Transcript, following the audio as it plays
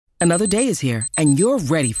Another day is here, and you're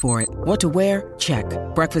ready for it. What to wear? Check.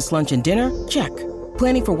 Breakfast, lunch, and dinner? Check.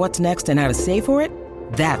 Planning for what's next and how to save for it?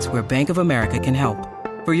 That's where Bank of America can help.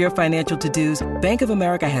 For your financial to-dos, Bank of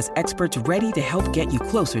America has experts ready to help get you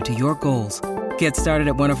closer to your goals. Get started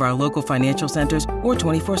at one of our local financial centers or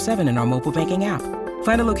 24/7 in our mobile banking app.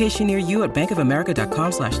 Find a location near you at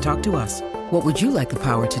bankofamerica.com/talktous. What would you like the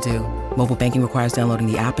power to do? Mobile banking requires downloading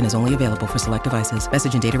the app and is only available for select devices.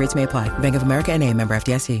 Message and data rates may apply. Bank of America N.A., member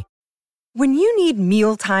FDIC. When you need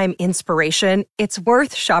mealtime inspiration, it's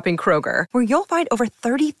worth shopping Kroger, where you'll find over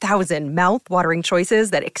 30,000 mouth-watering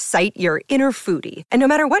choices that excite your inner foodie. And no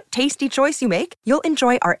matter what tasty choice you make, you'll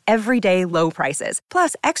enjoy our everyday low prices,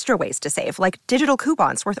 plus extra ways to save, like digital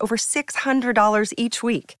coupons worth over $600 each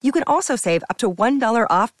week. You can also save up to $1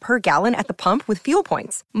 off per gallon at the pump with fuel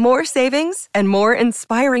points. More savings and more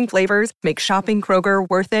inspiring flavors make shopping Kroger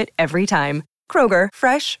worth it every time. Kroger,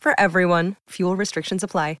 fresh for everyone. Fuel restrictions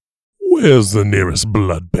apply. Where's the nearest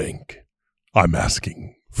blood bank? I'm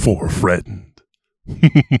asking for a friend.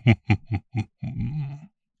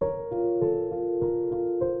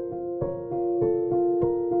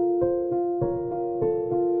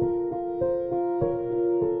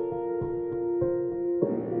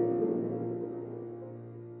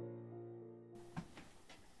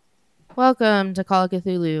 Welcome to Call of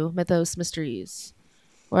Cthulhu Mythos Mysteries,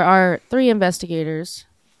 where our three investigators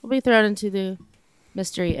will be thrown into the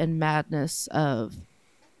mystery and madness of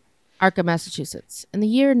Arkham, Massachusetts. In the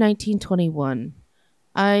year 1921,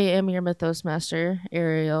 I am your Mythos Master,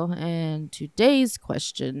 Ariel, and today's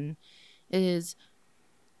question is,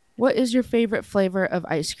 what is your favorite flavor of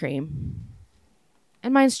ice cream?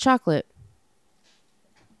 And mine's chocolate.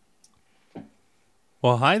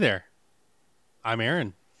 Well, hi there. I'm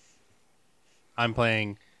Aaron. I'm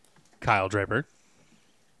playing Kyle Draper.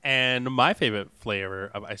 And my favorite flavor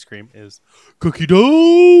of ice cream is cookie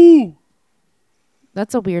dough.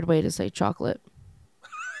 That's a weird way to say chocolate.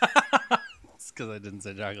 It's because I didn't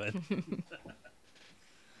say chocolate.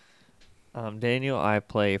 I'm Daniel. I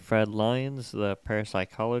play Fred Lyons, the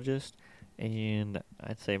parapsychologist. And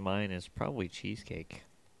I'd say mine is probably cheesecake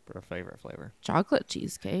for a favorite flavor. Chocolate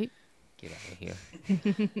cheesecake. Get out of here.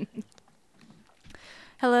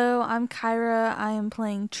 Hello, I'm Kyra. I am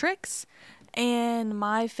playing Trix. And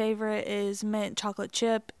my favorite is mint chocolate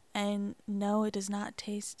chip. And no, it does not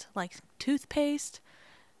taste like toothpaste.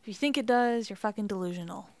 If you think it does, you're fucking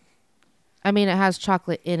delusional. I mean, it has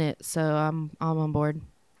chocolate in it, so I'm on board.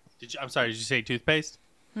 I'm sorry, did you say toothpaste?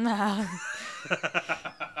 Nah.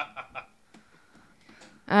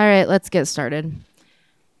 All right, let's get started.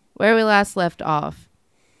 Where we last left off,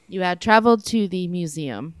 you had traveled to the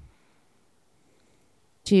museum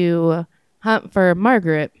to hunt for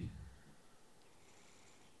Margaret.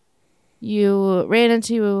 You ran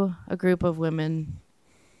into a group of women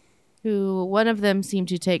who one of them seemed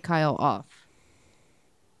to take Kyle off.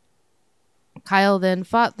 Kyle then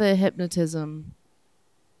fought the hypnotism,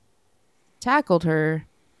 tackled her,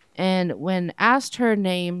 and when asked her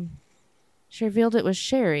name, she revealed it was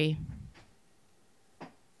Sherry.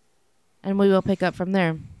 And we will pick up from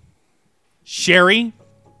there. Sherry?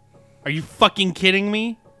 Are you fucking kidding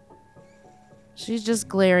me? She's just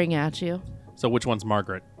glaring at you. So which one's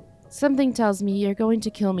Margaret? Something tells me you're going to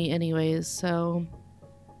kill me anyways, so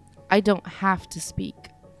I don't have to speak.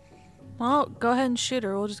 Well, go ahead and shoot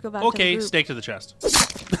her. We'll just go back to the Okay, group. stake to the chest.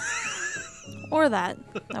 Or that.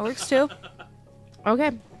 That works too.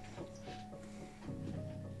 Okay.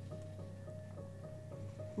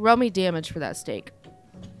 Roll me damage for that stake.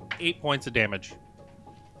 8 points of damage.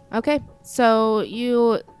 Okay, so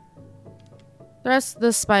you thrust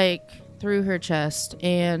the spike through her chest,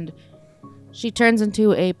 and she turns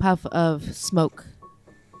into a puff of smoke.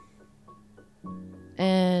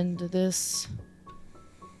 And this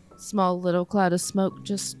small little cloud of smoke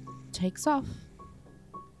just takes off.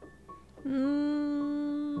 I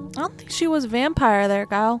don't think she was a vampire there,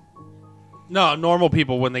 Kyle. No, normal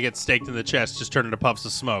people, when they get staked in the chest, just turn into puffs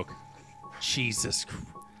of smoke. Jesus Christ.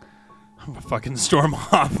 I'm going to fucking storm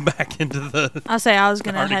off back into the... I'll say I was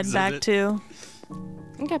going to art head back exhibit. too.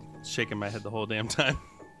 Okay. Shaking my head the whole damn time.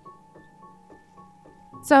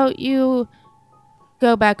 So you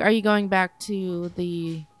go back. Are you going back to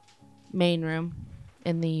the main room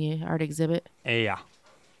in the art exhibit? Yeah.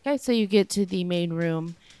 Okay, so you get to the main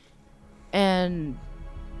room, and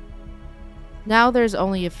now there's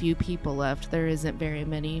only a few people left. There isn't very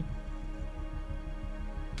many.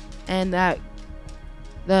 And that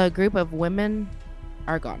the group of women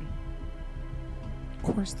are gone. Of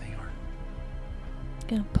course they are.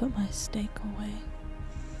 Gonna put my steak away.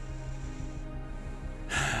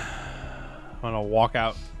 I'm going to walk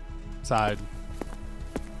outside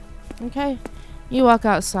Okay. You walk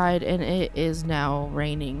outside and it is now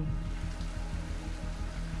raining.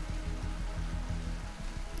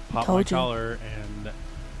 Pop my Told you. collar and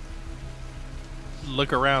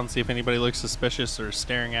look around, see if anybody looks suspicious or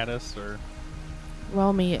staring at us or.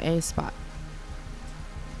 Roll me a spot.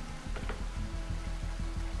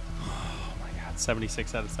 Oh my god,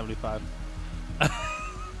 76 out of 75.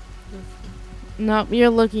 Nope, you're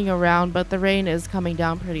looking around, but the rain is coming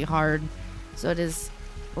down pretty hard, so it is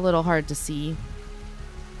a little hard to see.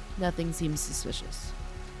 Nothing seems suspicious.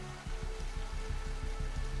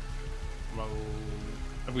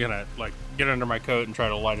 I'm gonna like get under my coat and try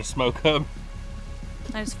to light a smoke up.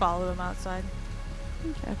 I just followed him outside.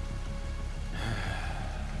 Okay.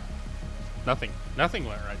 Nothing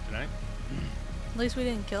went right tonight. At least we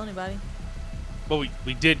didn't kill anybody. Well,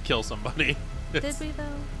 we did kill somebody. Did we though?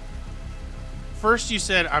 First you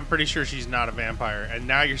said, I'm pretty sure she's not a vampire, and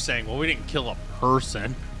now you're saying, well, we didn't kill a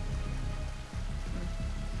person.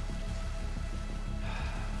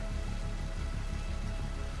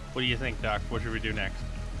 What do you think, Doc? What should we do next?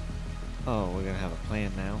 Oh, we're gonna have a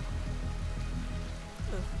plan now.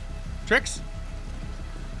 Tricks?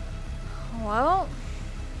 Well,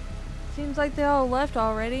 seems like they all left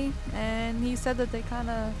already, and he said that they kind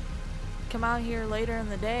of come out here later in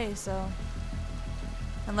the day, so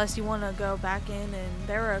unless you want to go back in, and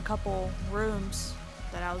there were a couple rooms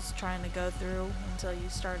that I was trying to go through until you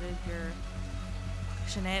started your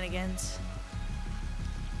shenanigans.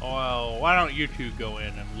 Well, why don't you two go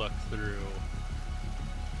in and look through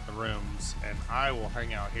the rooms, and I will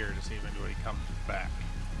hang out here to see if anybody comes back.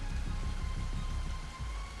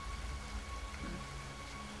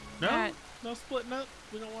 No? Alright. No splitting up?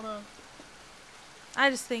 We don't want to...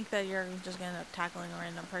 I just think that you're just going to end up tackling a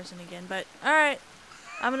random person again, but alright.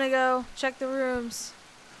 I'm going to go check the rooms.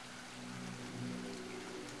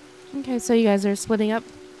 Okay, so you guys are splitting up.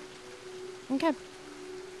 Okay.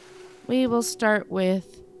 We will start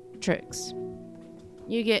with Tricks.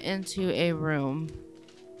 You get into a room,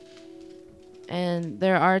 and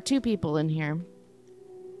there are two people in here.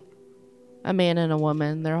 A man and a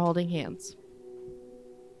woman. They're holding hands.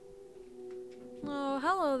 Oh,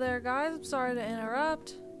 hello there, guys. I'm sorry to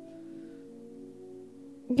interrupt.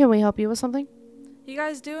 Can we help you with something? You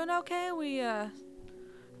guys doing okay? We,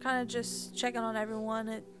 kind of just checking on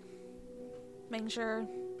everyone, making sure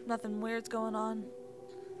nothing weird's going on.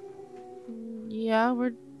 Yeah,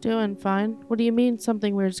 we're doing fine. What do you mean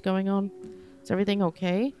something weird's going on? Is everything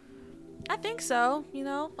okay? I think so, you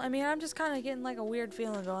know? I mean, I'm just kind of getting, like, a weird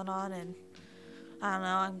feeling going on, and I don't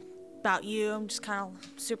know, about you, I'm just kind of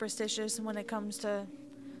superstitious when it comes to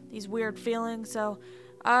these weird feelings, so,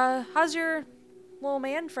 how's your little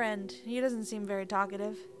man friend? He doesn't seem very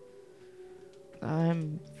talkative.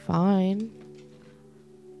 I'm fine.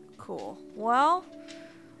 Cool. Well,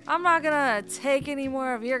 I'm not gonna take any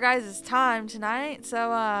more of your guys' time tonight,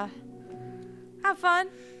 so, have fun.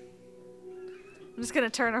 I'm just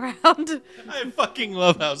gonna turn around. I fucking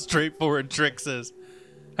love how straightforward Tricks is.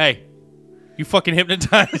 Hey, you fucking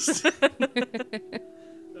hypnotized.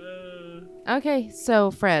 Okay,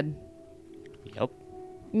 so Fred, Yep.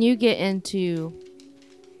 you get into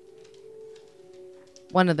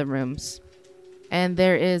one of the rooms, and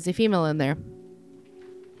there is a female in there.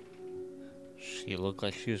 She looked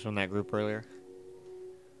like she was from that group earlier.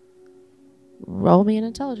 Roll me an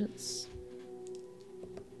intelligence.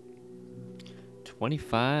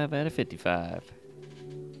 25 out of 55.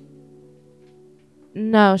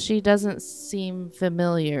 No, she doesn't seem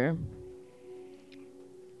familiar.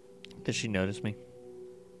 Did she notice me?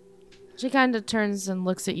 She kind of turns and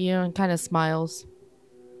looks at you and kind of smiles.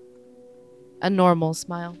 A normal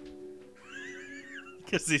smile.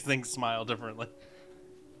 Because these things smile differently.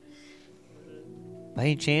 By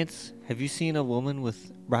any chance, have you seen a woman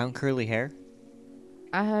with brown curly hair?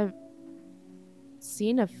 I have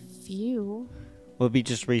seen a few. Will be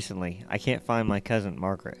just recently. I can't find my cousin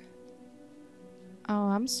Margaret. Oh,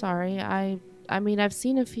 I'm sorry. I mean, I've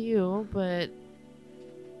seen a few, but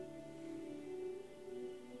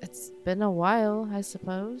it's been a while, I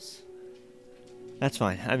suppose. That's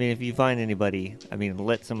fine. I mean, if you find anybody, I mean,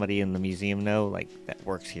 let somebody in the museum know, like, that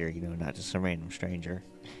works here, you know, not just some random stranger.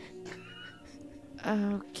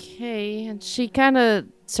 Okay, and she kind of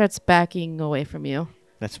starts backing away from you.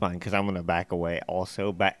 That's fine, because I'm going to back away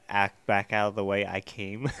also, act back out of the way I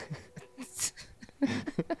came.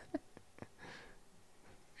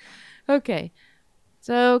 Okay,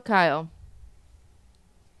 so Kyle,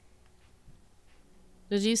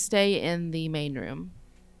 did you stay in the main room?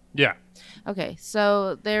 Yeah. Okay,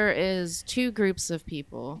 so there is two groups of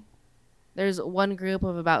people. There's one group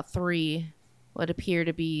of about three, what appear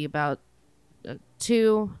to be about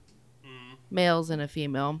two, males and a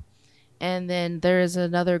female. And then there is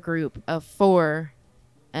another group of 4,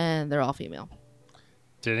 and they're all female.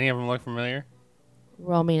 Did any of them look familiar?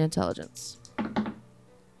 Roll me an intelligence.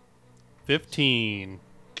 15.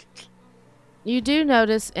 You do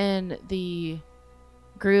notice in the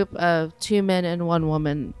group of 2 men and 1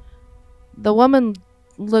 woman, the woman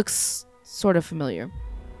looks sort of familiar.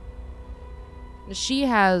 She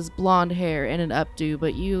has blonde hair and an updo,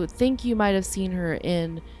 but you think you might have seen her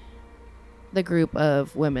in the group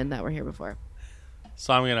of women that were here before.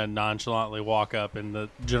 So I'm going to nonchalantly walk up in the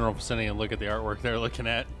general vicinity and look at the artwork they're looking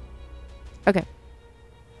at. Okay.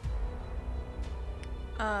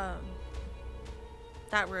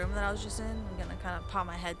 That room that I was just in, I'm gonna kind of pop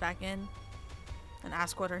my head back in and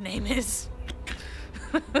ask what her name is.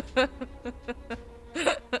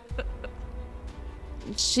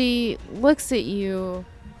 She looks at you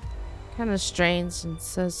kind of strange and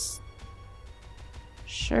says,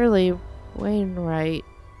 Shirley Wainwright,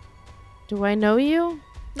 do I know you?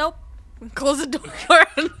 Nope. Close the door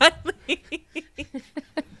and I leave.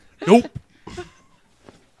 Nope.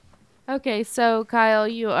 Okay, so Kyle,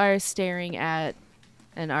 you are staring at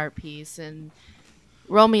an art piece, and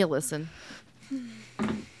roll me a listen.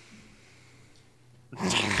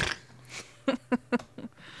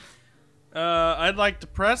 I'd like to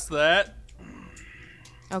press that.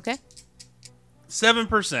 Okay.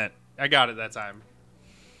 7%. I got it that time.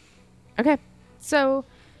 Okay. So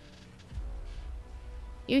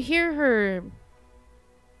you hear her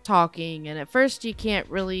talking, and at first you can't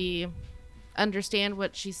really understand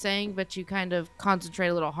what she's saying, but you kind of concentrate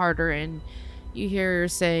a little harder, and you hear her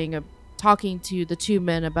saying, talking to the 2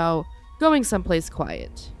 men about going someplace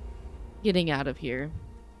quiet, getting out of here.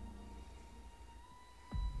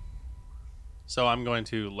 So I'm going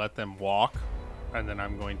to let them walk, and then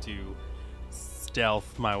I'm going to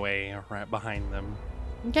stealth my way right behind them.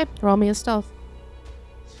 Okay, roll me a stealth.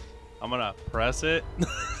 I'm going to press it.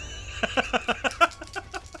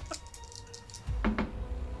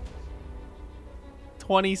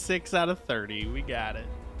 $26 out of 30. We got it.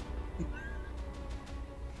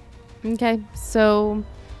 Okay, so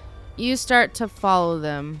you start to follow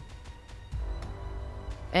them,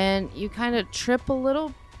 and you kind of trip a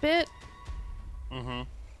little bit,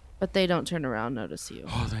 but they don't turn around, notice you.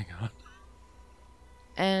 Oh, thank God.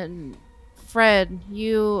 And Fred,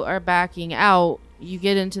 you are backing out. You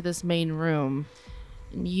get into this main room,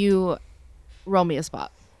 and you roll me a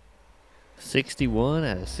spot. 61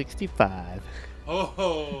 out of 65.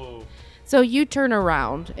 Oh. So you turn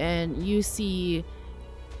around, and you see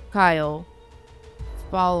Kyle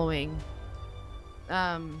following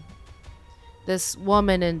this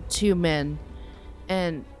woman and 2 men.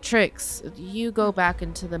 And Trix, you go back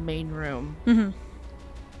into the main room. Mm-hmm.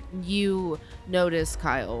 You notice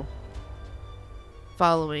Kyle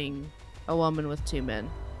following a woman with 2 men.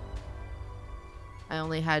 I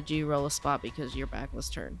only had you roll a spot because your back was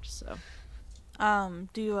turned. So,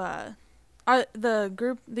 are the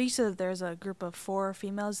group? You said there's a group of 4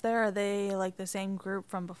 females there. Are they like the same group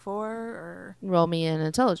from before, or roll me an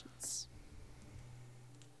intelligence.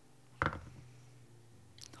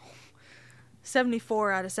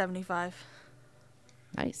 74 out of 75?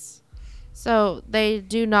 Nice. So they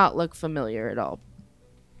do not look familiar at all.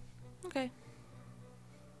 Okay.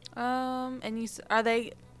 And are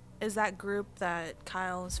they? Is that group that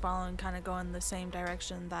Kyle is following kind of going the same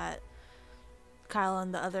direction that Kyle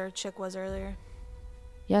and the other chick was earlier?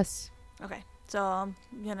 Yes. Okay. So I'm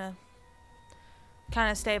gonna kind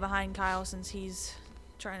of stay behind Kyle since he's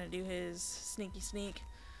trying to do his sneaky sneak.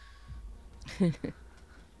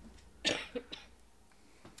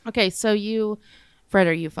 Okay, so you, Fred,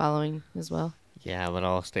 are you following as well? Yeah, but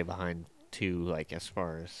I'll stay behind too, like as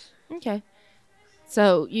far as. Okay.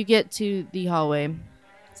 So you get to the hallway,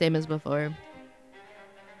 same as before.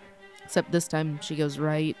 Except this time she goes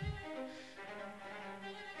right.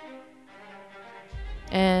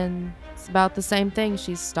 And it's about the same thing.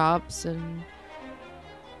 She stops and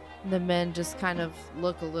the men just kind of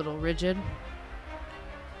look a little rigid.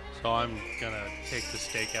 So I'm going to take the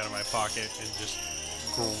steak out of my pocket and just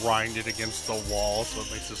grind it against the wall so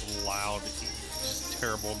it makes this loud, just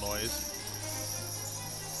terrible noise.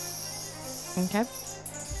 Okay.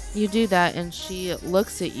 You do that and she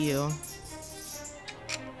looks at you.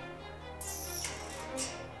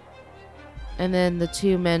 And then the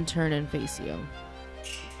 2 men turn and face you.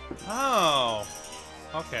 Oh,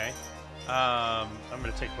 okay. I'm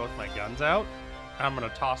going to take both my guns out. I'm going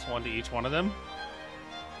to toss one to each one of them.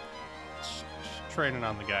 Training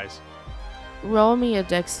on the guys. Roll me a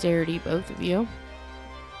dexterity, both of you.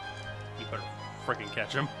 You better freaking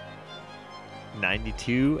catch him.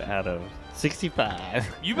 92 out of 65.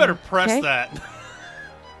 You better press Okay. that.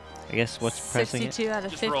 I guess what's pressing it? 62 out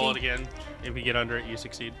of Just 50. roll it again. If you get under it, you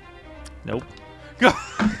succeed. Nope.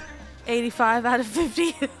 85 out of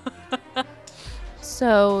 50.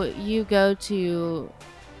 So you go to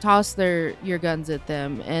toss your guns at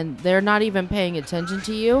them, and they're not even paying attention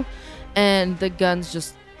to you, and the guns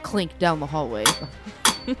just clink down the hallway.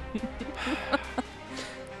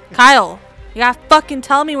 Kyle, you gotta fucking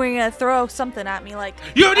tell me when you're gonna throw something at me like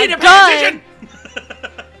You need a to pay gun. attention!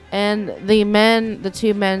 And the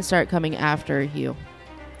two men start coming after you.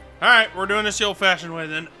 All right, we're doing this the old-fashioned way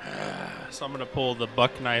then. So I'm going to pull the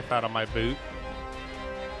buck knife out of my boot.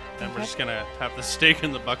 And we're just going to have the stake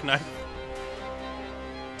in the buck knife.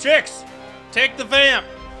 Chicks, take the vamp.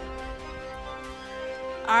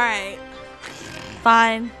 Alright.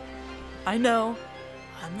 Fine. I know.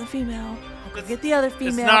 I'm the female. I'll go get the other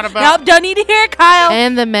female. not about- Nope, don't need to hear it, Kyle.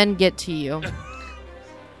 And the men get to you.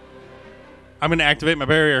 I'm going to activate my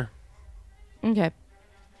barrier. Okay.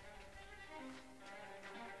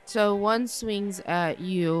 So one swings at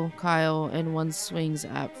you, Kyle, and one swings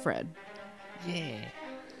at Fred. Yeah.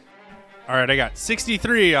 All right, I got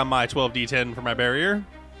 63 on my 12d10 for my barrier.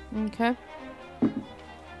 Okay.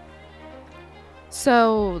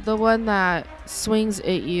 So the one that swings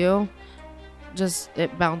at you,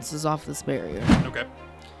 it bounces off this barrier. Okay.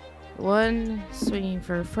 One swinging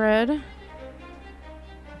for Fred.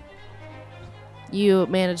 You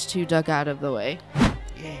manage to duck out of the way.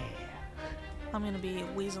 I'm gonna be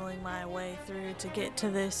weaseling my way through to get to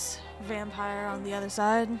this vampire on the other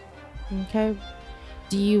side. Okay.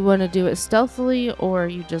 Do you want to do it stealthily, or are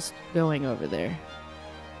you just going over there?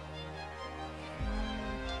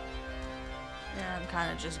 Yeah, I'm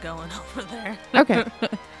kind of just going over there. Okay.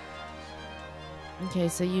 Okay,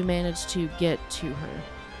 so you managed to get to her.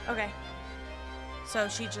 Okay. So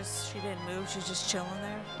she didn't move. She's just chilling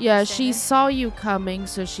there. Yeah, standing? she saw you coming,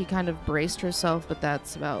 so she kind of braced herself, but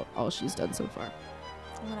that's about all she's done so far.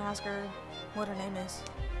 I'm gonna ask her what her name is.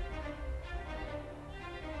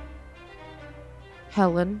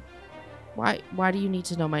 Helen, why do you need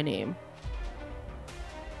to know my name?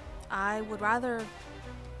 I would rather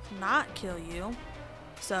not kill you.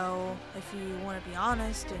 So if you want to be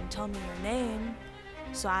honest and tell me your name,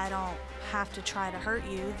 so I don't have to try to hurt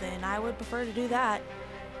you, then I would prefer to do that.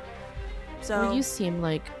 So Well, you seem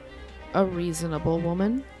like a reasonable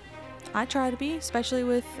woman. I try to be, especially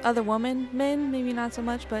with other women. Men, maybe not so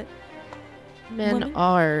much, but Men Women?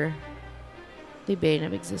 are the bane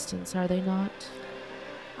of existence, are they not?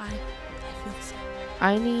 I feel the same.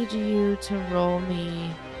 I need you to roll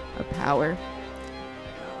me a power.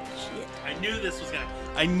 Oh, shit. I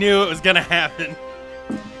knew it was gonna happen.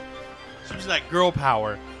 She's like, girl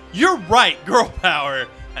power. You're right, girl power.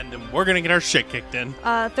 And then we're gonna get our shit kicked in.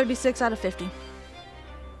 36 out of 50.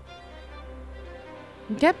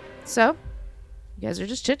 Okay, so you guys are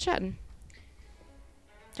just chit-chatting.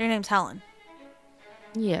 Your name's Helen.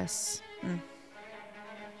 Yes. All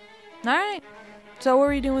right. So what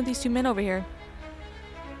are you doing with these two men over here?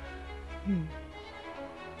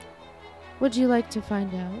 Would you like to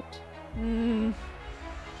find out?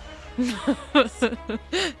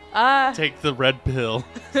 Take the red pill.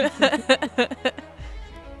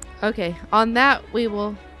 Okay, on that we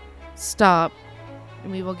will stop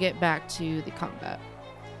and we will get back to the combat.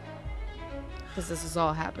 Because this is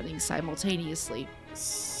all happening simultaneously.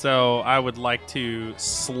 So I would like to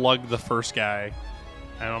slug the first guy,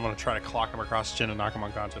 and I'm gonna try to clock him across the chin and knock him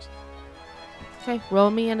unconscious. Okay, roll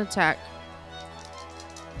me an attack.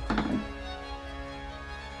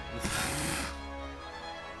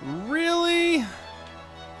 Really?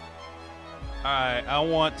 Alright, I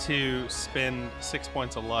want to spend 6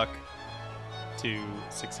 points of luck to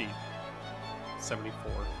succeed.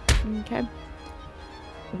 74. Okay.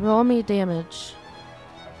 Roll me damage.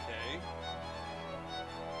 Okay.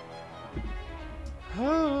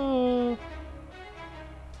 Oh.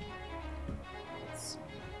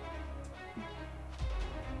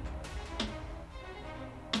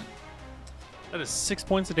 That is 6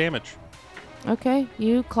 points of damage. Okay,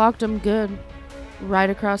 you clocked him good.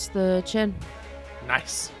 Right across the chin.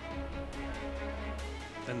 Nice.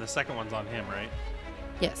 And the second one's on him, right?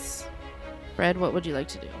 Yes. Fred, what would you like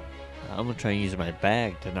to do? I'm gonna try and use my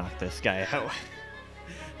bag to knock this guy out.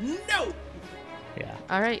 No! Yeah.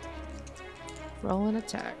 Alright. Roll an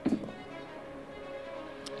attack.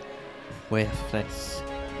 With that's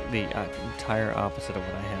the entire opposite of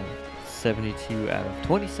what I have. 72 out of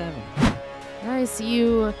 27. Nice.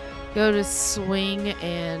 You go to swing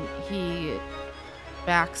and he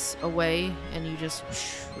backs away and you just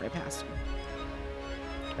right past him.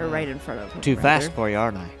 Or right in front of him. Too rather. fast for you,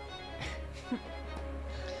 aren't I?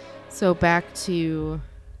 So back to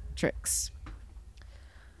Trix.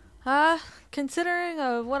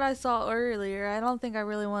 Considering what I saw earlier, I don't think I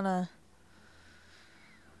really want to.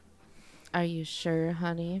 Are you sure,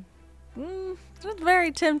 honey? It's a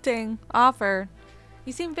very tempting offer.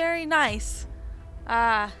 You seem very nice.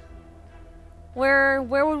 Where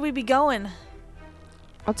would we be going?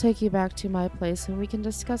 I'll take you back to my place and we can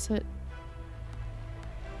discuss it.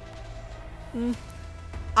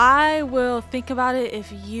 I will think about it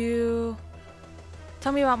if you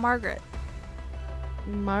tell me about Margaret.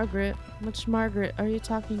 Margaret? Which Margaret are you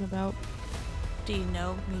talking about? Do you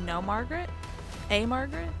know Margaret? A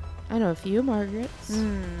Margaret? I know a few Margarets.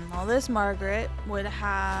 Well, this Margaret would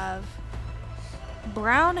have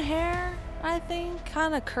brown hair, I think,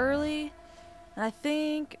 kind of curly. And I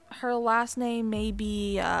think her last name may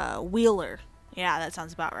be Wheeler. Yeah, that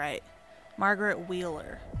sounds about right. Margaret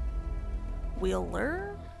Wheeler.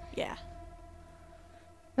 Wheeler? Yeah.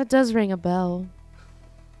 That does ring a bell.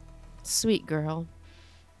 Sweet girl.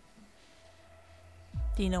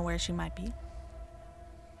 Do you know where she might be?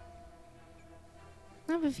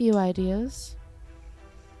 I have a few ideas.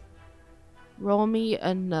 Roll me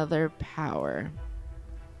another power.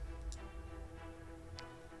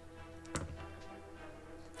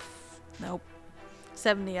 Nope.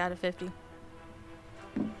 70 out of 50.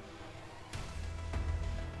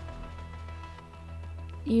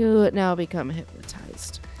 You now become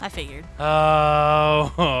hypnotized. I figured.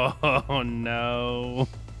 Oh, no.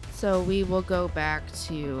 So we will go back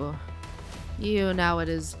to you. Now it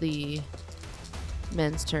is the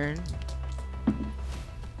men's turn.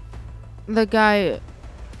 The guy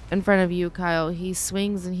in front of you, Kyle, he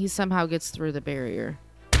swings and he somehow gets through the barrier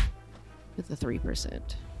with a 3%.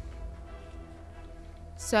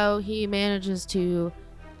 So he manages to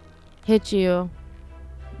hit you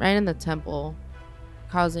right in the temple,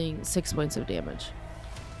 causing 6 points of damage.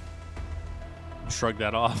 Shrug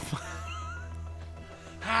that off.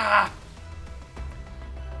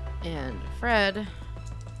 And Fred,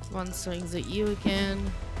 one swings at you again.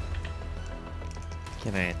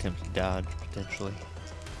 Can I attempt to dodge, potentially?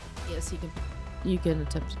 Yes, you can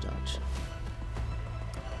attempt to dodge.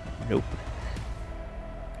 Nope.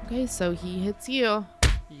 Okay, so he hits you,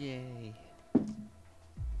 Yay.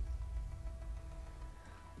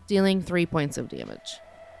 dealing 3 points of damage.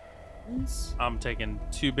 I'm taking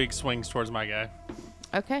 2 big swings towards my guy.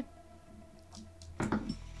 Okay.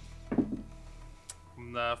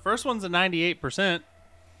 The first one's a 98%.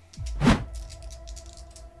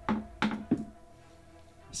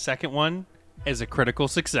 Second one is a critical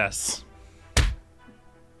success.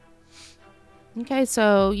 Okay,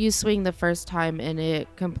 so you swing the first time and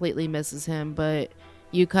it completely misses him, but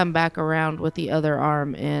you come back around with the other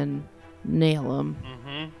arm and nail him.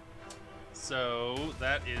 Mm-hmm. So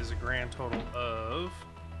that is a grand total of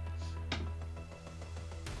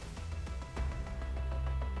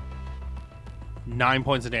 9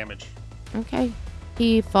 points of damage. Okay.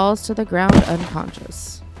 He falls to the ground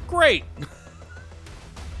unconscious. Great.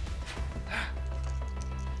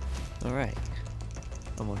 Alright.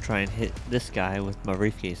 I'm gonna try and hit this guy with my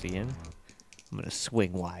briefcase again. I'm gonna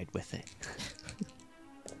swing wide with it.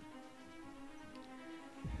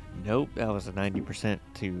 Nope, that was a 90%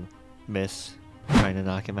 to miss trying to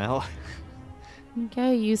knock him out.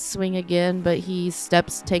 Okay, you swing again, but he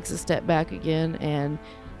takes a step back again, and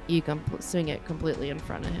you swing it completely in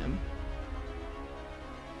front of him.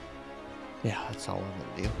 Yeah, that's all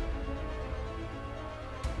I'm gonna do.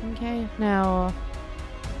 Okay, now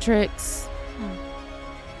Trix.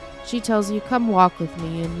 She tells you, come walk with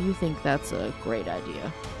me, and you think that's a great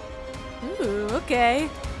idea. Ooh, okay.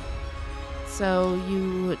 So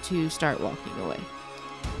you two start walking away.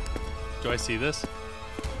 Do I see this?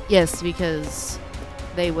 Yes, because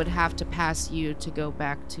they would have to pass you to go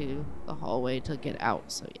back to the hallway to get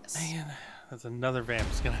out, so yes. Man, that's another vamp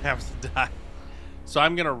who's gonna have to die. So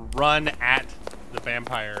I'm gonna run at the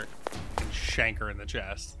vampire and shank her in the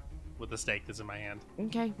chest with the stake that's in my hand.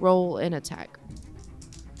 Okay, roll an attack.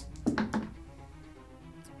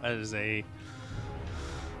 That is a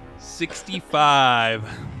 65.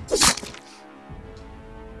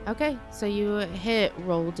 Okay, so you hit,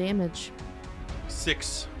 roll damage.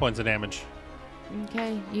 6 points of damage.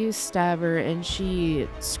 Okay, you stab her and she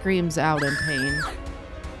screams out in pain.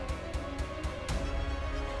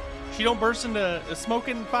 She don't burst into a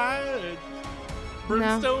smoking fire?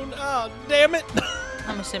 Brimstone? Oh, damn it.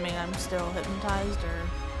 I'm assuming I'm still hypnotized, or...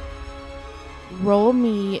 Roll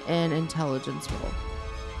me an intelligence roll.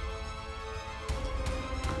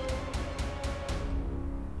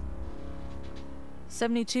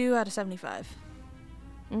 $72 out of 75.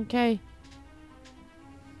 Okay.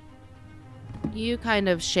 You kind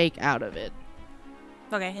of shake out of it.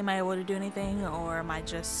 Okay, am I able to do anything, or am I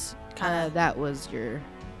just kind of That was your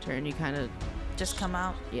turn. You kind of, just come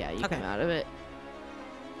out? yeah, you Okay. come out of it.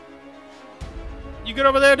 You good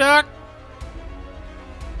over there, Doc?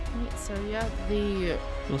 Right, so yeah, the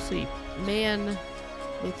We'll see. man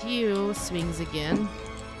with you swings again.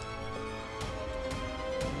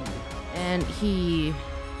 And he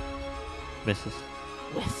Misses.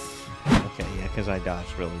 whiff. Okay, yeah, because I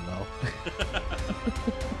dodged really low.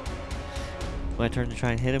 My turn to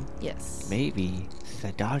try and hit him? Yes. Maybe, since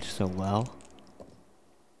I dodged so well.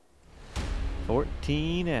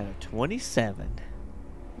 14 out of 27.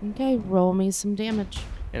 Okay, roll me some damage.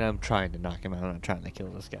 And I'm trying to knock him out. I'm not trying to kill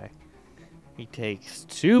this guy. He takes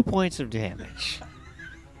 2 points of damage.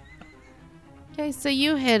 Okay, so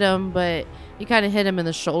you hit him, but you kind of hit him in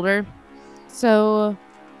the shoulder. So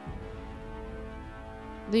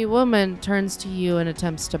the woman turns to you and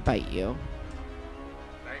attempts to bite you.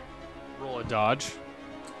 Roll a dodge.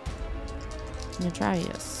 You try,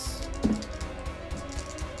 yes.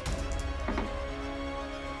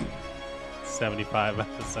 75 out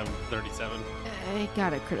of 37. I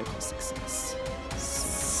got a critical success.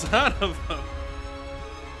 Son of a...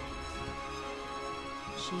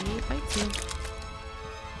 She bites you.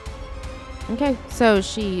 Okay, so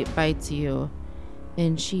she bites you,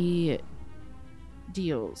 and she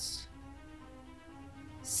deals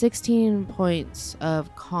 16 points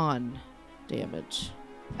of con damage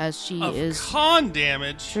as she Of is con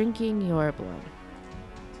damage. drinking your blood.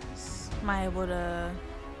 Am I able to?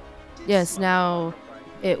 Yes, now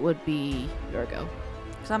it would be your go.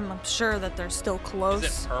 Because I'm sure that they're still close.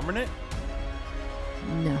 Is it permanent?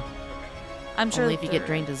 No. I'm sure Only that if you get they're-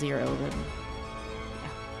 drained to 0, then.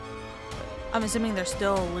 I'm assuming they're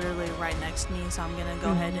still literally right next to me, so I'm gonna go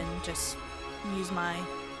Mhm. ahead and just use my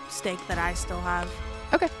stake that I still have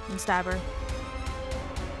Okay. and stab her.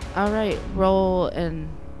 Alright, roll and.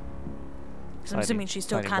 Because I'm assuming she's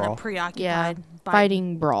still Fighting kind brawl? of preoccupied. Yeah, by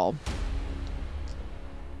fighting brawl.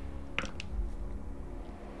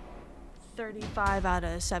 35 out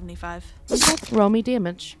of 75. Okay, roll me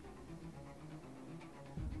damage.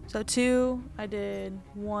 So 2, I did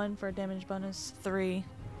 1 for a damage bonus, 3.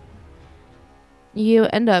 You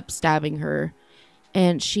end up stabbing her,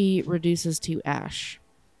 and she reduces to ash.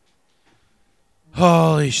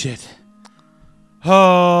 Holy shit.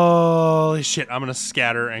 Holy shit. I'm going to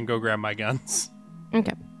scatter and go grab my guns.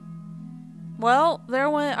 Okay. Well, there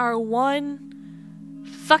went our one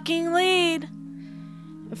fucking lead.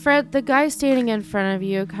 Fred, the guy standing in front of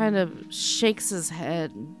you kind of shakes his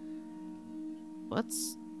head.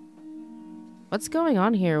 What's going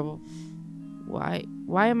on here? Why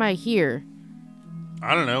am I here?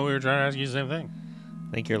 I don't know. We were trying to ask you the same thing.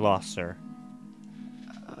 I think you're lost, sir.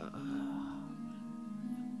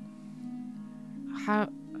 How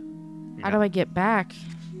do I get back?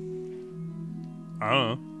 I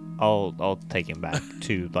don't know. I'll take him back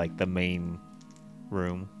to like the main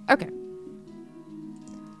room, Okay.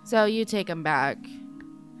 So you take him back.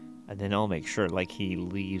 and then I'll make sure like he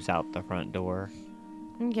leaves out the front door.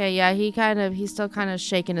 Okay, yeah, he's still kind of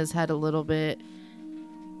shaking his head a little bit.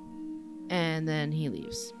 And then he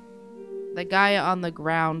leaves. The guy on the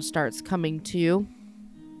ground starts coming to.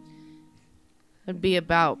 It'd be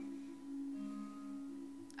about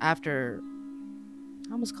after,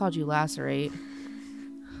 I almost called you lacerate.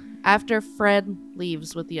 After Fred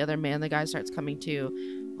leaves with the other man, the guy starts coming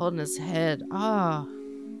to, holding his head. Ah,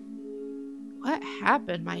 what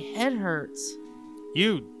happened? My head hurts.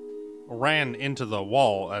 You ran into the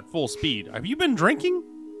wall at full speed. Have you been drinking?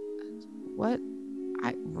 What?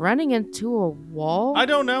 Running into a wall? I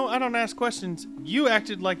don't know. I don't ask questions. You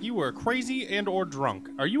acted like you were crazy and or drunk.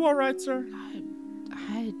 Are you all right, sir?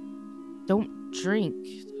 I don't drink.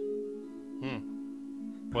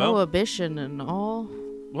 Well, Prohibition and all.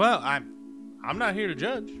 I'm not here to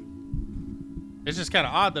judge. It's just kind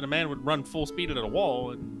of odd that a man would run full speed at a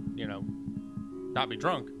wall and, not be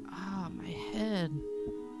drunk. Ah, my head.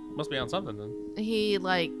 Must be on something then. He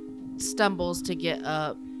stumbles to get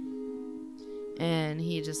up, and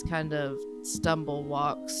he just kind of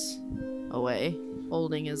walks away,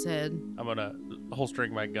 holding his head. I'm gonna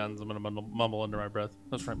holstering my guns. I'm gonna mumble under my breath.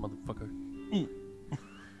 That's right, motherfucker.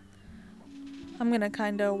 I'm going to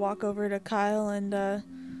kind of walk over to Kyle and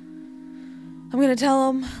I'm going to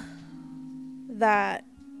tell him that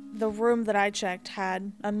the room that I checked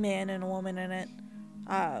had a man and a woman in it.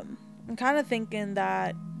 I'm kind of thinking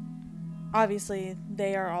that obviously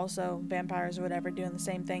they are also vampires or whatever, doing the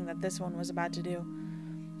same thing that this one was about to do.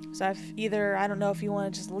 So I don't know if you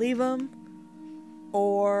want to just leave them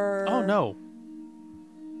or... Oh, no.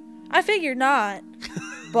 I figured not.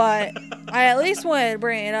 but I at least wanted to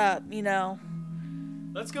bring it up, you know.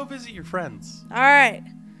 Let's go visit your friends. All right.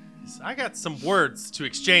 I got some words to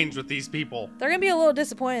exchange with these people. They're going to be a little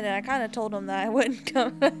disappointed. I kind of told them that I wouldn't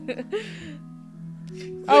come.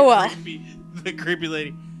 Oh, well. The creepy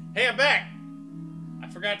lady. Hey, I'm back. I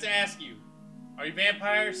forgot to ask you. Are you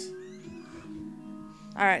vampires?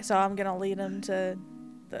 All right, so I'm going to lead them to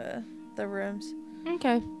the rooms.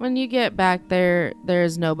 Okay. When you get back there,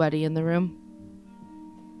 there's nobody in the room.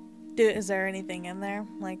 Is there anything in there?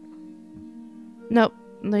 Like, Nope.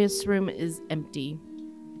 This room is empty.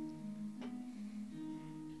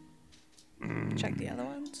 check the other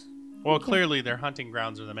ones. Well, clearly their hunting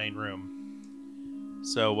grounds are the main room.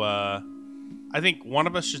 So, I think one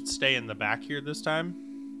of us should stay in the back here this time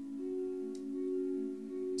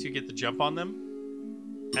to get the jump on them.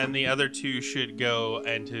 And the other two should go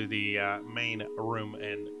into the main room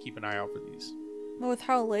and keep an eye out for these. Well, with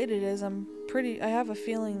how late it is, I have a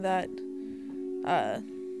feeling that the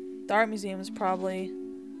art museum is probably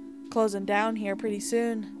closing down here pretty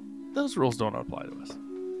soon. Those rules don't apply to us.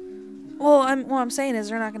 Well, what I'm saying is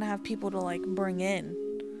they're not going to have people to, like, bring in.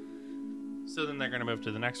 So then they're going to move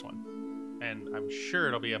to the next one. And I'm sure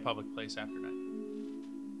it'll be a public place after that.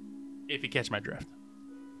 If you catch my drift.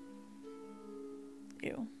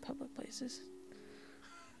 Ew, public places.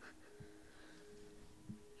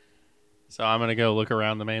 So I'm going to go look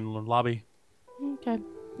around the main lobby. Okay.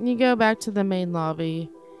 You go back to the main lobby,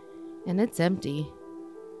 and it's empty.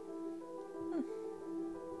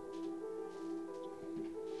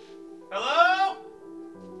 Hello?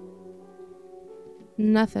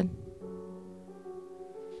 Nothing.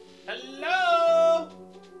 Hello?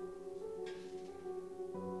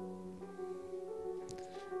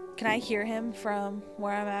 Can I hear him from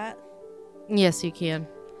where I'm at? Yes, you can.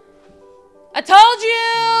 I told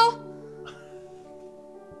you!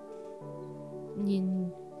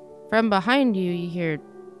 From behind you, you hear,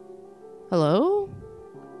 hello?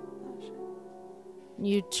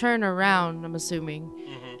 You turn around, I'm assuming,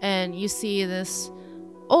 and you see this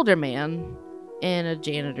older man in a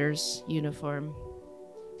janitor's uniform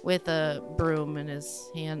with a broom in his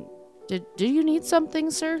hand. Do you need something,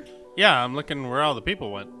 sir? Yeah, I'm looking where all the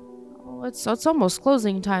people went. Oh, it's almost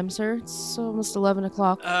closing time, sir. It's almost 11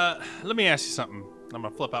 o'clock. Let me ask you something. I'm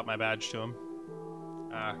gonna flip out my badge to him.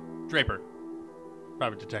 Draper,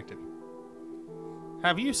 private detective.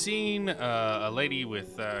 Have you seen a lady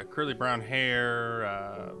with curly brown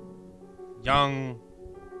hair, young?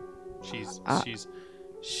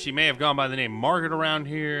 She may have gone by the name Margaret around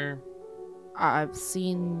here. I've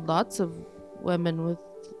seen lots of women with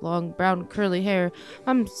long brown curly hair.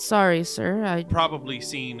 I'm sorry, sir. Probably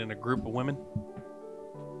seen in a group of women.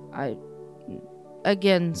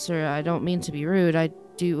 Again, sir, I don't mean to be rude. I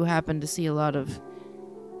do happen to see a lot of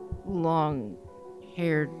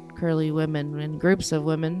long-haired, curly women in groups of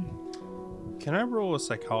women. Can I roll a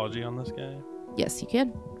psychology on this guy? Yes, you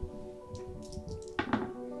can.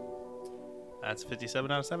 That's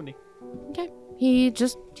 57 out of 70. Okay. He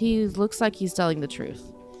looks like he's telling the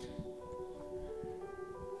truth.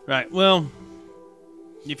 Right, well,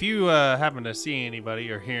 if you happen to see anybody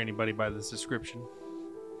or hear anybody by this description,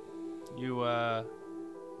 you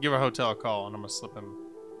give our hotel a call, and I'm going to slip him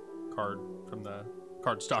card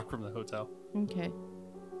stock from the hotel. Okay.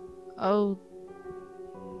 Oh,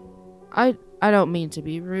 I don't mean to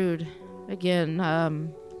be rude. Again,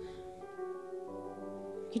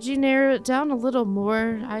 could you narrow it down a little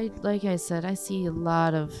more? Like I said, I see a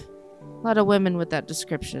lot of women with that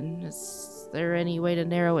description. Is there any way to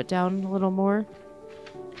narrow it down a little more?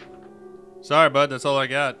 Sorry, bud, that's all I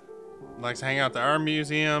got. Likes to hang out at the art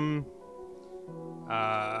museum.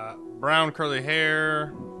 Brown curly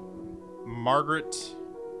hair. Margaret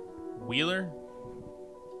Wheeler.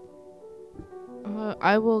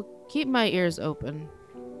 I will keep my ears open.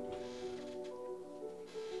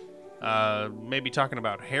 Maybe talking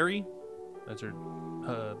about Harry. That's her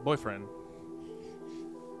boyfriend.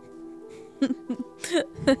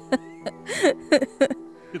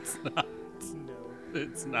 It's not. No,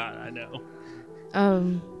 it's not. I know.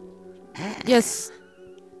 Yes,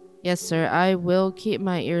 sir. I will keep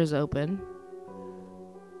my ears open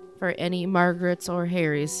for any Margarets or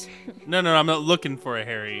Harrys. No, I'm not looking for a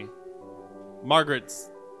Harry. Margaret's.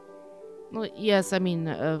 Well, yes, I mean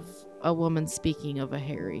of a woman speaking of a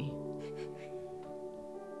Harry.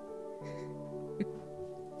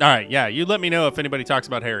 All right, yeah. You let me know if anybody talks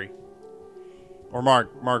about Harry or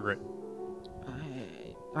Margaret.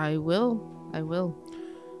 I will.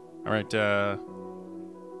 All right.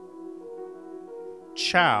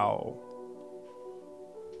 Chow.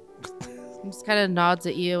 He just kind of nods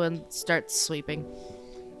at you and starts sweeping.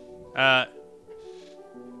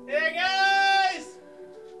 Hey guys!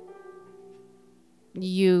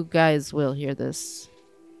 You guys will hear this.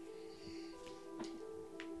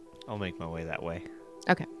 I'll make my way that way.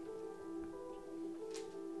 Okay.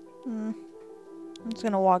 I'm just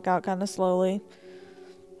gonna walk out kind of slowly.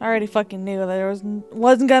 I already fucking knew there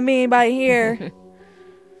wasn't gonna be anybody here.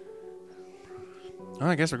 Oh,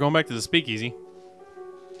 I guess we're going back to the speakeasy.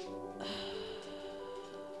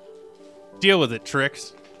 Deal with it,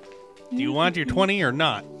 Trix. Do you want your 20 or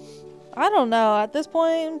not? I don't know. At this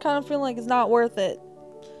point, I'm kind of feeling like it's not worth it.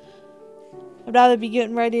 I'd rather be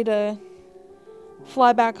getting ready to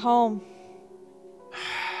fly back home.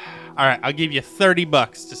 All right, I'll give you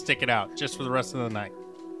 $30 to stick it out just for the rest of the night.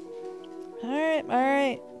 All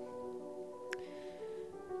right.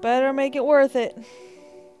 Better make it worth it.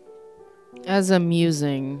 As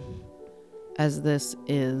amusing as this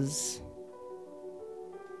is,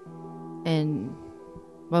 and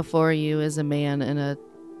before you is a man in a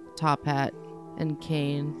top hat and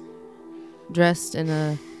cane, dressed in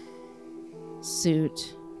a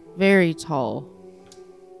suit, very tall.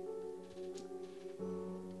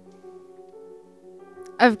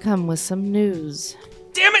 I've come with some news.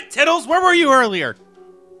 Damn it, Tittles! Where were you earlier?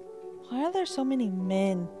 Why are there so many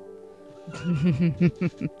men?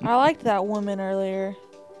 I liked that woman earlier.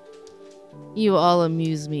 You all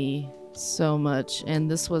amuse me so much,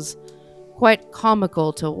 and this was quite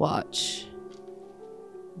comical to watch.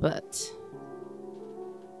 But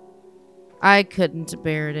I couldn't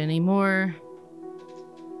bear it anymore.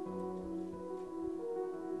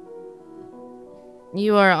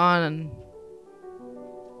 You are on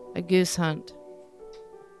a goose hunt,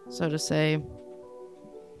 so to say.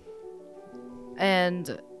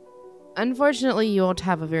 And unfortunately, you won't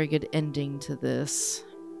have a very good ending to this.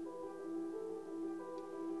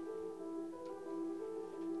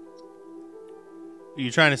 Are you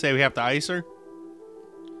trying to say we have to ice her?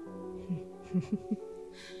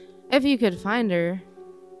 If you could find her,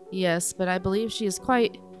 yes, but I believe she is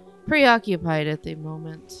quite preoccupied at the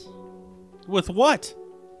moment. With what?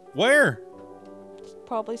 Where?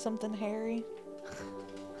 Probably something hairy.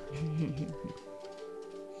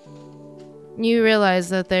 You realize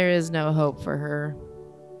that there is no hope for her.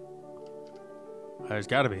 There's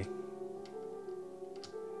gotta be.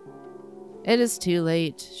 It is too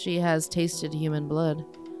late. She has tasted human blood.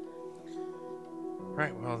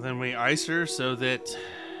 Right, well then we ice her so that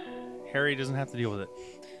Harry doesn't have to deal with it.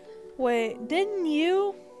 Wait, didn't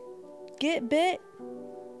you get bit?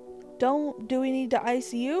 Do we need to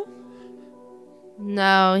ice you?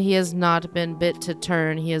 No, he has not been bit to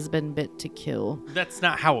turn. He has been bit to kill. That's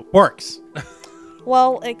not how it works.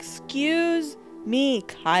 Well, excuse me,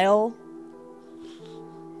 Kyle.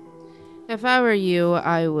 If I were you,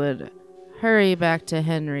 I would hurry back to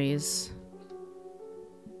Henry's.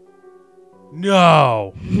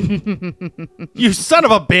 No. You son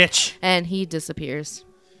of a bitch. And he disappears.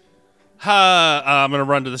 I'm gonna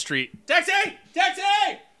run to the street. Taxi! Taxi!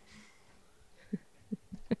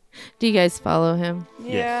 Do you guys follow him?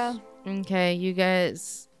 Yeah. Okay, you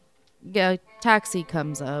guys... A taxi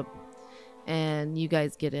comes up, and you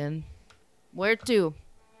guys get in. Where to?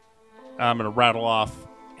 I'm gonna rattle off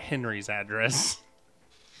Henry's address.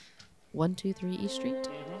 123 East Street?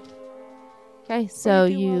 Okay, so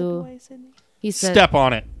he said... Step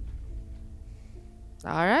on it.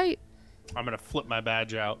 All right. I'm gonna flip my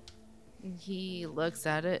badge out. He looks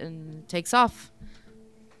at it and takes off.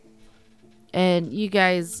 And you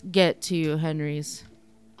guys get to Henry's.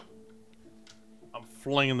 I'm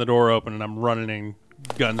flinging the door open and I'm running in,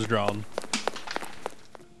 guns drawn.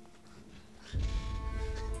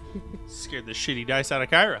 Scared the shitty dice out of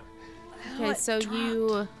Kyra. Okay, so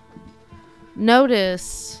you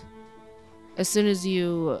notice as soon as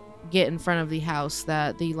you get in front of the house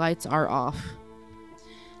that the lights are off.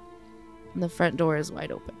 And the front door is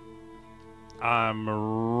wide open. I'm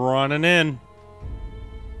running in.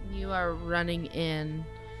 You are running in.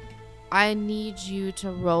 I need you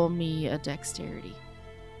to roll me a dexterity.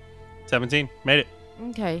 17. Made it.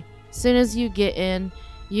 Okay. As soon as you get in,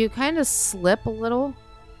 you kind of slip a little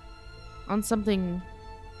on something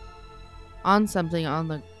on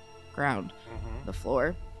the ground, the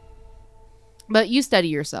floor. But you steady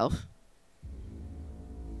yourself.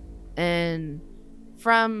 And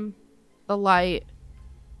from the light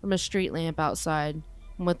from a street lamp outside,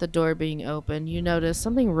 and with the door being open, you notice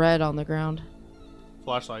something red on the ground.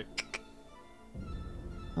 Flashlight.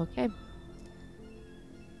 Okay.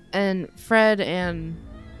 And Fred and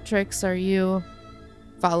Trix, are you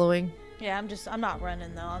following? Yeah, I'm not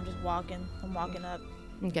running though. I'm just walking. I'm walking up.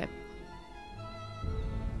 Okay.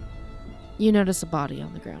 You notice a body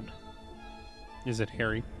on the ground. Is it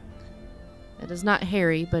Harry? It is not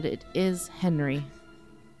Harry, but it is Henry.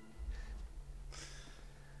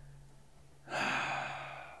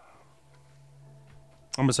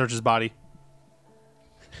 I'm gonna search his body.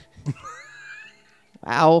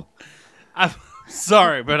 Wow. I'm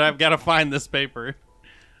sorry, but I've got to find this paper,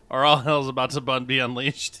 or all hell's about to be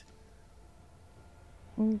unleashed.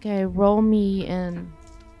 Okay, roll me in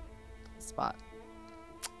spot.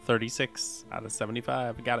 36 out of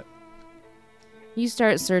 75. I got it. You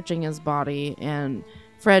start searching his body, and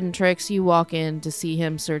Fred and Trix, you walk in to see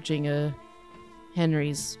him searching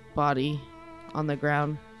Henry's body on the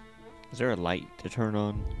ground. Is there a light to turn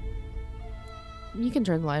on? You can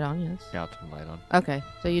turn the light on, yes. Yeah, I'll turn the light on. Okay,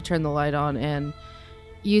 so you turn the light on, and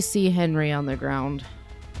you see Henry on the ground.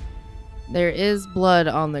 There is blood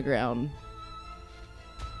on the ground.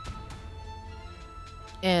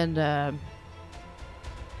 And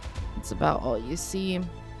it's about all you see.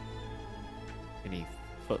 Any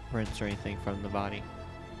footprints or anything from the body?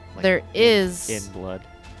 There is. In blood.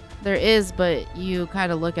 There is, but you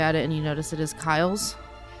kind of look at it and you notice it is Kyle's.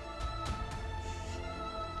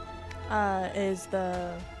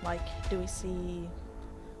 Do we see,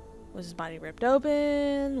 was his body ripped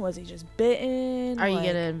open? Was he just bitten? Are you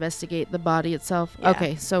going to investigate the body itself? Yeah.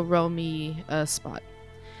 Okay, so roll me a spot.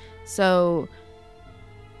 So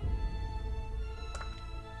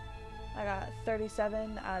I got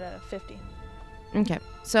 37 out of 50. Okay,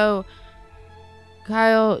 so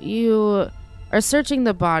Kyle, you are searching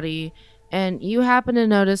the body, and you happen to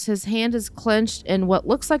notice his hand is clenched and what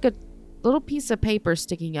looks like a little piece of paper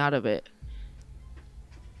sticking out of it.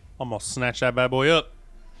 Almost snatch that bad boy up.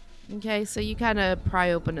 Okay, so you kind of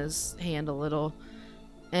pry open his hand a little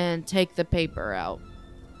and take the paper out.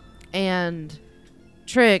 And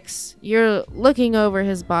Trix, you're looking over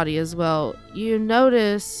his body as well. You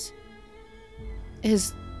notice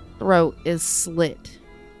his throat is slit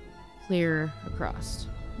clear across.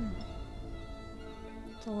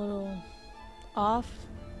 It's a little off.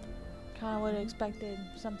 Kind of would have expected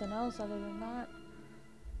something else other than that.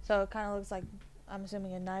 So it kind of looks like, I'm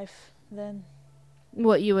assuming, a knife then.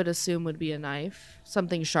 What you would assume would be a knife,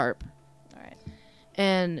 something sharp. All right.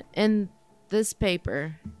 And in this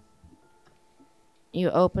paper, you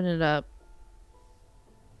open it up,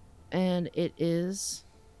 and it is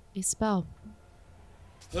a spell.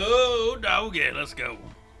 Oh, doggy, let's go.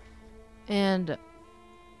 And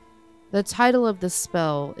the title of the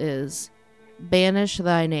spell is Banish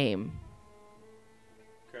Thy Name.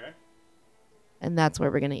 Okay. And that's where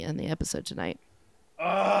we're going to end the episode tonight.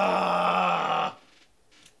 All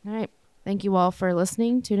right. Thank you all for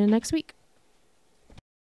listening. Tune in next week.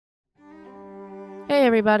 Hey,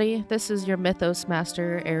 everybody. This is your Mythos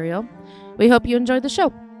Master, Ariel. We hope you enjoyed the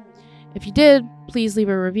show. If you did, please leave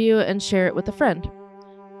a review and share it with a friend.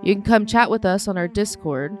 You can come chat with us on our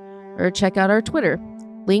Discord or check out our Twitter.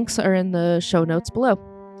 Links are in the show notes below.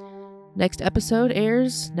 Next episode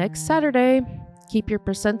airs next Saturday. Keep your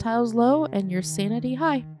percentiles low and your sanity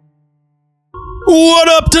high. What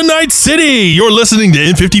up to Night City? You're listening to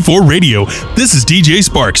N54 Radio. This is DJ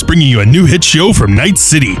Sparks bringing you a new hit show from Night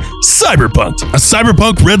City, Cyberpunked, a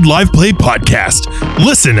cyberpunk red live play podcast.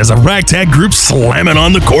 Listen as a ragtag group slamming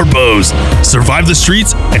on the corpos, survive the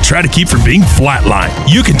streets, and try to keep from being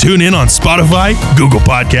flatlined. You can tune in on Spotify, Google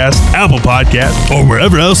Podcasts, Apple Podcasts, or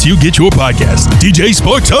wherever else you get your podcasts. DJ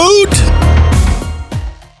Sparks out!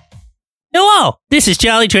 Hello, this is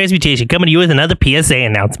Charlie Transmutation coming to you with another PSA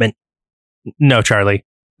announcement. No, Charlie.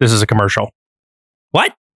 This is a commercial.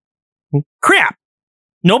 What? Crap.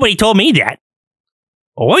 Nobody told me that.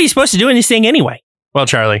 Well, what are you supposed to do in this thing anyway? Well,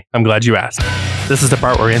 Charlie, I'm glad you asked. This is the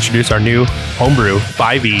part where we introduce our new homebrew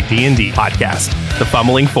 5e D&D podcast, The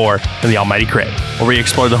Fumbling Four and the Almighty Crit, where we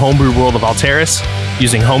explore the homebrew world of Alteris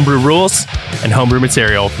using homebrew rules and homebrew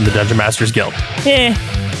material from the Dungeon Masters Guild.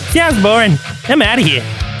 Sounds boring. I'm out of here.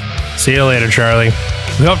 See you later, Charlie.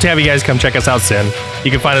 We hope to have you guys come check us out soon.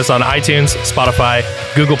 You can find us on iTunes, Spotify,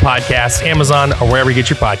 Google Podcasts, Amazon, or wherever you get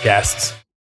your podcasts.